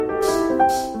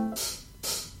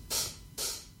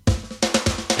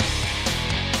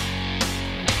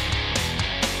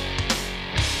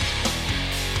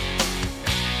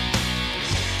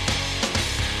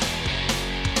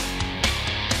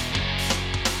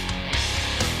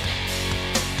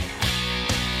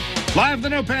Live in the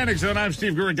No Panic Zone, I'm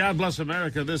Steve Gruber. God bless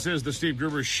America. This is the Steve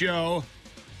Gruber Show.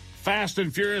 Fast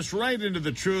and furious, right into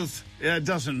the truth. It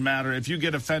doesn't matter. If you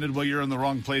get offended, well, you're in the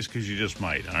wrong place because you just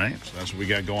might, all right? So that's what we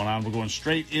got going on. We're going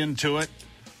straight into it.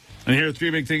 And here are three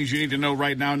big things you need to know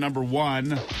right now. Number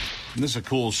one, and this is a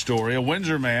cool story. A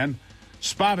Windsor man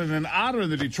spotted an otter in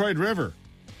the Detroit River.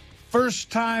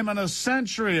 First time in a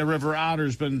century a river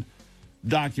otter's been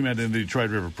documented in the Detroit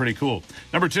River. Pretty cool.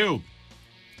 Number two,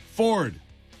 Ford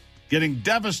getting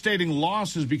devastating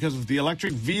losses because of the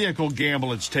electric vehicle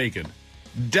gamble it's taken.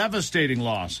 Devastating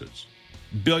losses.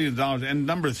 $1 billion. And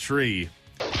number three,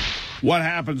 what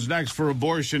happens next for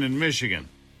abortion in Michigan?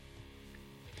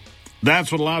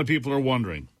 That's what a lot of people are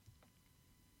wondering.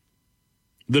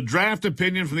 The draft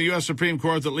opinion from the U.S. Supreme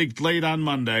Court that leaked late on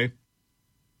Monday,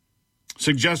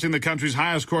 suggesting the country's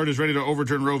highest court is ready to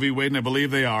overturn Roe v. Wade, and I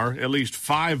believe they are. At least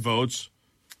 5 votes.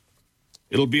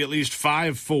 It'll be at least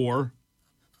 5-4.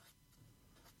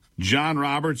 John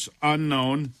Roberts,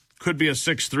 unknown. Could be a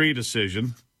 6-3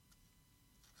 decision.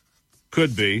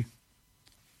 Could be.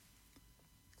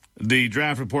 The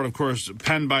draft report, of course,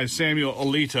 penned by Samuel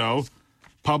Alito,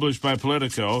 published by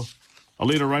Politico.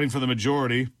 Alito writing for the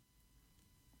majority,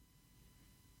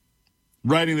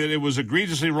 writing that it was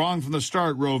egregiously wrong from the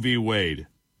start, Roe v. Wade.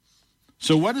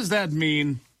 So what does that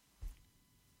mean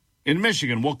in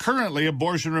Michigan? Well, currently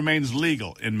abortion remains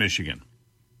legal in Michigan.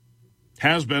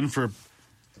 Has been for,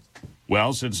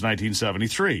 well, since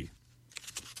 1973.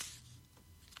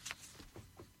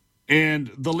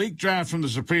 And the leaked draft from the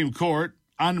Supreme Court,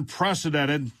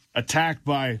 unprecedented, attacked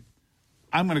by,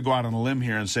 I'm going to go out on a limb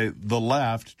here and say the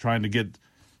left, trying to get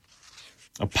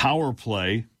a power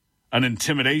play, an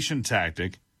intimidation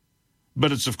tactic.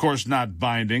 But it's, of course, not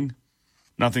binding.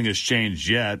 Nothing has changed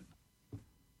yet.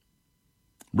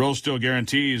 Roe still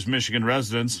guarantees Michigan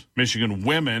residents, Michigan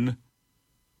women,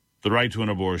 the right to an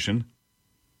abortion.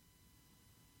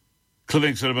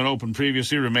 Clinics that have been open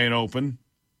previously remain open.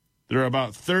 There are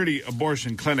about 30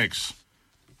 abortion clinics.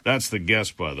 That's the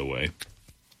guess, by the way.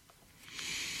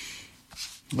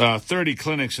 30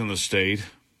 clinics in the state.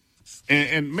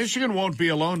 And Michigan won't be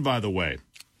alone, by the way.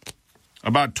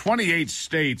 About 28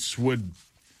 states would,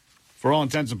 for all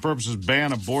intents and purposes,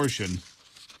 ban abortion.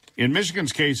 In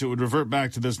Michigan's case, it would revert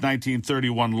back to this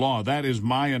 1931 law. That is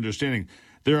my understanding.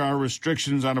 There are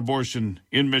restrictions on abortion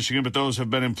in Michigan, but those have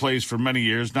been in place for many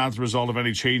years, not the result of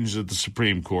any changes at the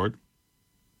Supreme Court,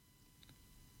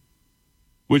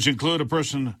 which include a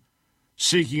person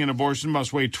seeking an abortion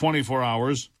must wait 24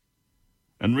 hours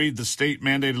and read the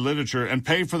state-mandated literature and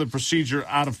pay for the procedure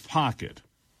out of pocket.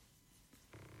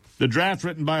 The draft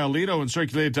written by Alito and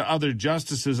circulated to other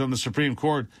justices on the Supreme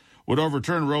Court would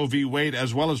overturn Roe v. Wade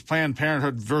as well as Planned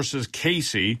Parenthood versus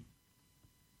Casey.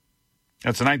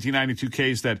 That's a 1992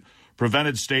 case that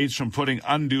prevented states from putting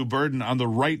undue burden on the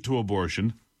right to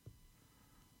abortion.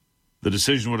 The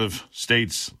decision would have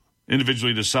states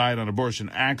individually decide on abortion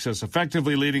access,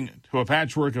 effectively leading to a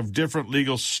patchwork of different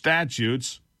legal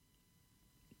statutes.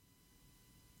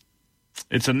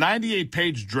 It's a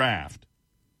 98-page draft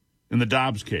in the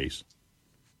Dobbs case.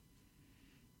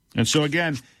 And so,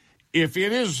 again, if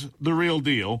it is the real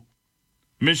deal,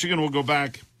 Michigan will go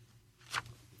back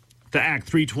to Act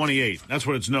 328. That's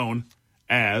what it's known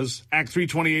as. Act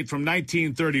 328 from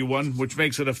 1931, which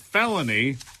makes it a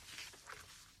felony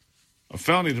to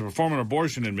perform an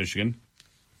abortion in Michigan,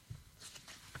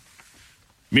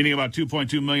 meaning about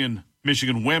 2.2 million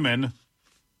Michigan women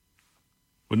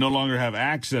would no longer have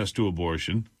access to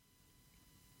abortion.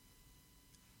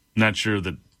 Not sure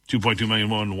that 2.2 million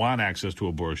women want access to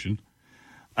abortion.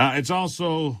 It's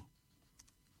also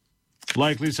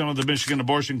likely some of the Michigan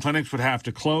abortion clinics would have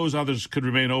to close. Others could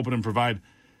remain open and provide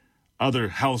other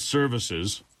health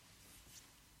services.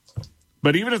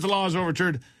 But even if the law is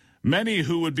overturned, many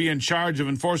who would be in charge of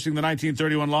enforcing the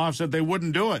 1931 law have said they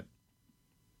wouldn't do it.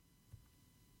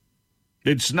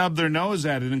 They'd snub their nose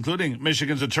at it, including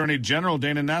Michigan's Attorney General,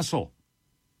 Dana Nessel,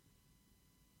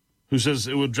 who says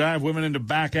it would drive women into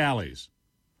back alleys.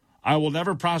 I will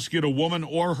never prosecute a woman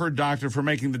or her doctor for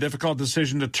making the difficult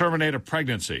decision to terminate a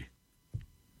pregnancy.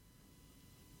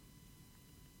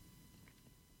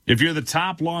 If you're the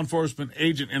top law enforcement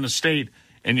agent in a state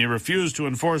and you refuse to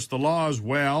enforce the laws,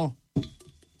 well,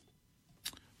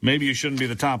 maybe you shouldn't be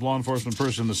the top law enforcement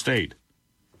person in the state.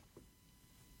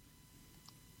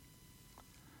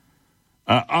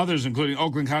 Others, including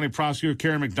Oakland County Prosecutor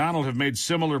Karen McDonald, have made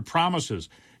similar promises.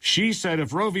 She said,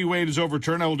 if Roe v. Wade is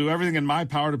overturned, I will do everything in my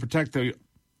power to protect the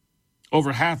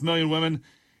over 500,000 women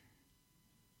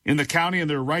in the county and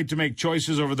their right to make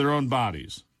choices over their own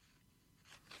bodies.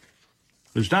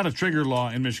 There's not a trigger law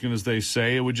in Michigan, as they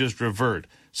say. It would just revert.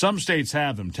 Some states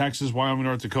have them. Texas, Wyoming,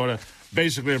 North Dakota.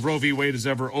 Basically, if Roe v. Wade is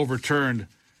ever overturned,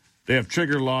 they have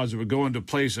trigger laws that would go into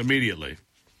place immediately.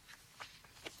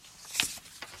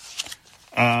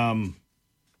 And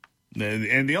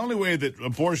the only way that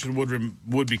abortion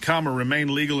would become or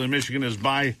remain legal in Michigan is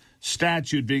by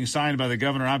statute being signed by the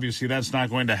governor. Obviously, that's not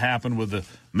going to happen with the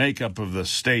makeup of the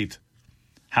state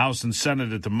House and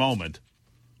Senate at the moment.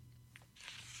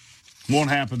 Won't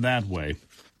happen that way.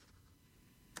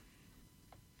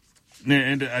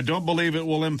 And I don't believe it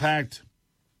will impact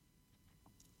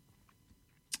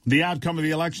the outcome of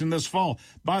the election this fall.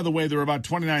 By the way, there were about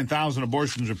 29,000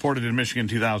 abortions reported in Michigan in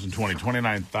 2020.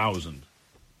 29,000.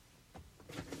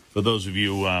 For those of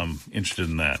you interested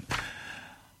in that.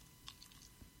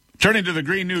 Turning to the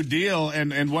Green New Deal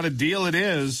and what a deal it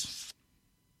is.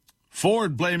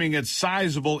 Ford blaming its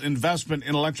sizable investment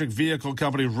in electric vehicle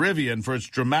company Rivian for its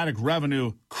dramatic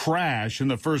revenue crash in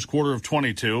the first quarter of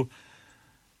 22.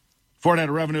 Ford had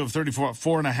a revenue of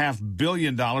 $34.5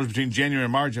 billion between January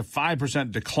and March, a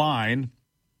 5% decline,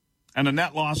 and a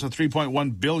net loss of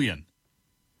 $3.1 billion.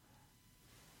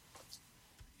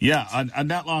 Yeah, a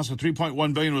net loss of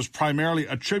 $3.1 billion was primarily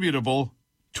attributable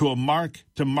to a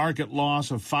mark-to-market loss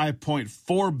of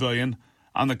 $5.4 billion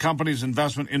on the company's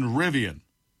investment in Rivian.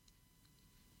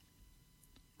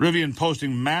 Rivian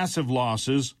posting massive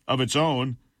losses of its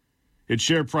own. Its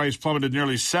share price plummeted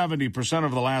nearly 70%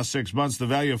 over the last 6 months. The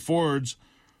value of Ford's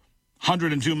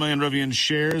 102 million Rivian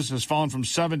shares has fallen from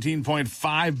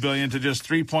 $17.5 billion to just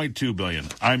 $3.2 billion.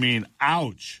 I mean,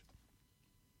 ouch.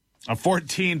 A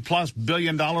 $14+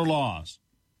 billion loss.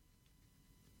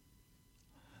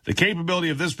 The capability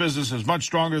of this business is much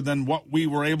stronger than what we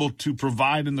were able to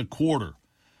provide in the quarter,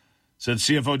 said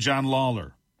CFO John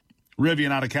Lawler.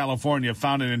 Rivian out of California,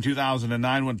 founded in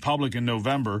 2009, went public in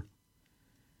November.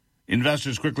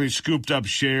 Investors quickly scooped up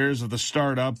shares of the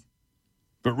startup,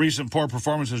 but recent poor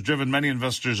performance has driven many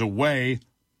investors away.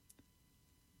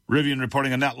 Rivian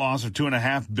reporting a net loss of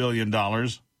 $2.5 billion. Rivian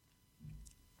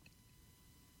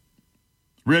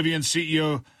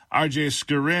CEO RJ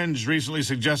Scaringe recently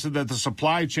suggested that the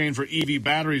supply chain for EV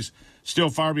batteries still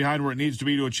far behind where it needs to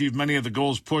be to achieve many of the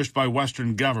goals pushed by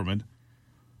Western government.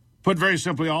 Put very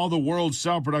simply, all the world's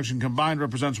cell production combined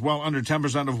represents well under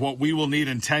 10% of what we will need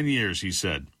in 10 years, he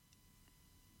said.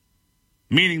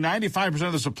 Meaning 95%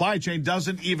 of the supply chain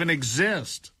doesn't even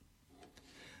exist.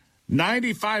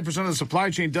 95% of the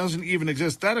supply chain doesn't even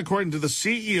exist. That according to the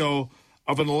CEO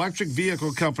of an electric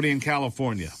vehicle company in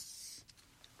California.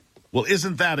 Well,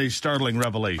 isn't that a startling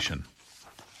revelation?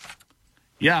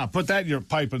 Yeah, put that in your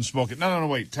pipe and smoke it. No,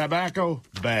 wait. Tobacco,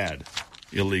 bad.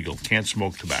 Illegal. Can't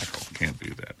smoke tobacco. Can't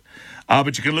do that.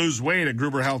 But you can lose weight at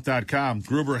GruberHealth.com.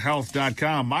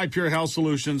 GruberHealth.com. My Pure Health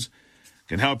Solutions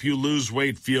can help you lose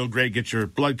weight, feel great, get your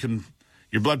blood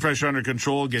pressure under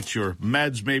control, get your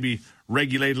meds maybe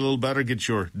regulated a little better, get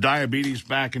your diabetes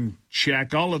back in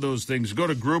check, all of those things. Go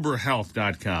to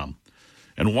GruberHealth.com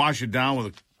and wash it down with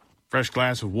a fresh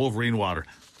glass of Wolverine water.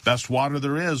 Best water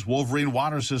there is,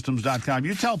 WolverineWaterSystems.com.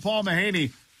 You tell Paul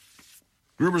Mahaney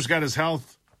Gruber's got his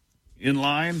health in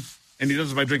line, and he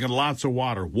does it by drinking lots of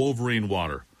water, Wolverine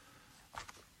water.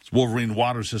 It's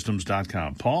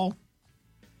WolverineWaterSystems.com. Paul,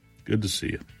 good to see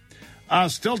you.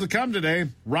 Still to come today,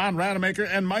 Ron Rademacher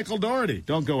and Michael Dougherty.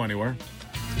 Don't go anywhere.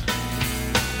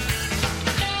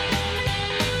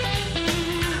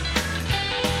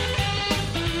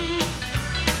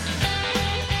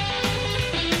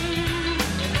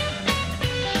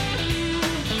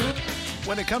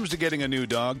 When it comes to getting a new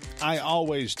dog, I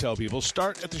always tell people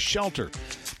start at the shelter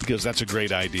because that's a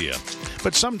great idea.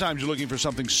 But sometimes you're looking for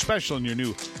something special in your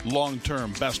new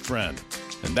long-term best friend.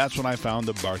 And that's when I found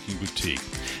the Barking Boutique.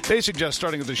 They suggest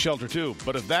starting at the shelter too,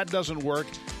 but if that doesn't work,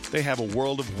 they have a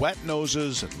world of wet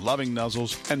noses and loving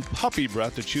nuzzles and puppy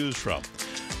breath to choose from.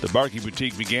 The Barking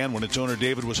Boutique began when its owner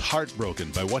David was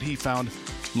heartbroken by what he found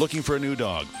looking for a new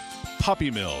dog.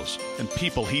 Puppy mills and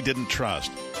people he didn't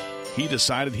trust. He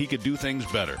decided he could do things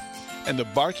better. And the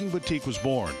Barking Boutique was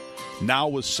born, now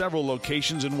with several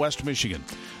locations in West Michigan.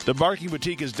 The Barking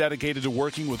Boutique is dedicated to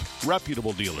working with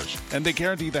reputable dealers, and they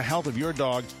guarantee the health of your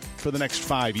dog for the next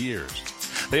 5 years.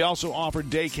 They also offer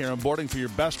daycare and boarding for your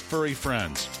best furry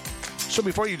friends. So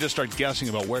before you just start guessing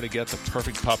about where to get the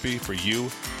perfect puppy for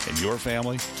you and your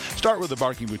family, start with the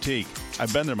Barking Boutique.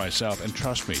 I've been there myself, and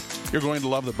trust me, you're going to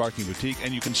love the Barking Boutique,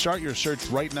 and you can start your search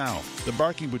right now.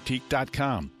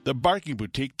 TheBarkingBoutique.com.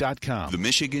 TheBarkingBoutique.com. The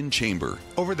Michigan Chamber.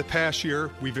 Over the past year,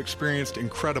 we've experienced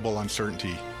incredible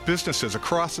uncertainty. Businesses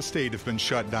across the state have been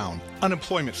shut down.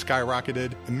 Unemployment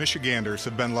skyrocketed, and Michiganders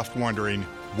have been left wondering,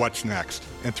 what's next.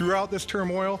 And throughout this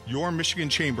turmoil, your Michigan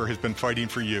Chamber has been fighting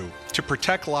for you to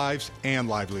protect lives and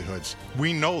livelihoods.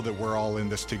 We know that we're all in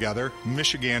this together.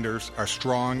 Michiganders are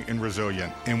strong and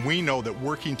resilient, and we know that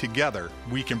working together,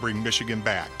 we can bring Michigan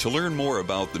back. To learn more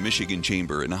about the Michigan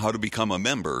Chamber and how to become a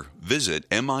member, visit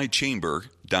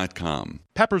michamber.com.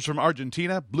 Peppers from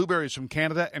Argentina, blueberries from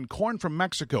Canada, and corn from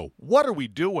Mexico. What are we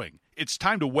doing? It's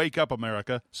time to wake up,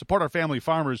 America, support our family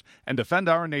farmers, and defend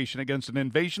our nation against an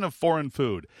invasion of foreign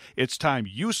food. It's time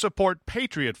you support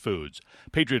Patriot Foods.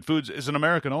 Patriot Foods is an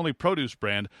American-only produce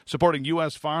brand supporting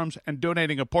U.S. farms and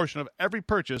donating a portion of every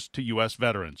purchase to U.S.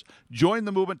 veterans. Join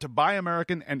the movement to buy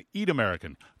American and eat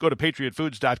American. Go to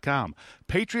patriotfoods.com.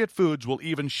 Patriot Foods will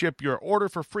even ship your order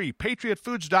for free.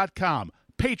 patriotfoods.com.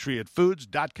 patriotfoods.com.